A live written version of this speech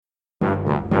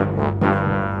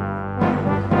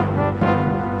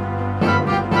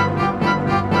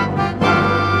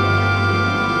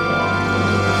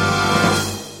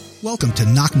welcome to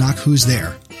Knock Knock Who's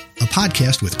There, a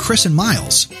podcast with Chris and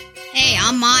Miles. Hey,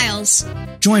 I'm Miles.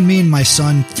 Join me and my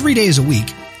son 3 days a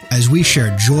week as we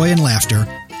share joy and laughter,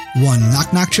 one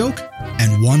knock-knock joke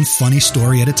and one funny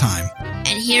story at a time.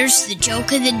 And here's the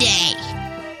joke of the day.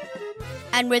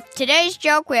 And with today's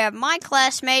joke, we have my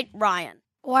classmate, Ryan.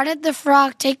 Why did the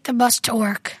frog take the bus to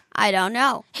work? I don't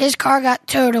know. His car got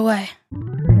towed away.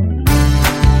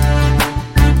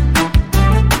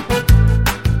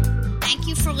 Thank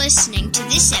you for listening to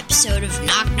this episode of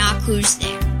Knock Knock Who's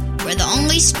There, where the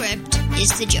only script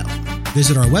is the joke.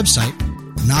 Visit our website,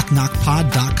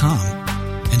 knockknockpod.com,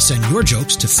 and send your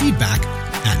jokes to feedback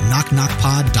at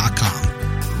knockknockpod.com.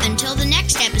 Until the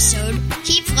next episode,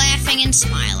 keep laughing and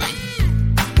smiling.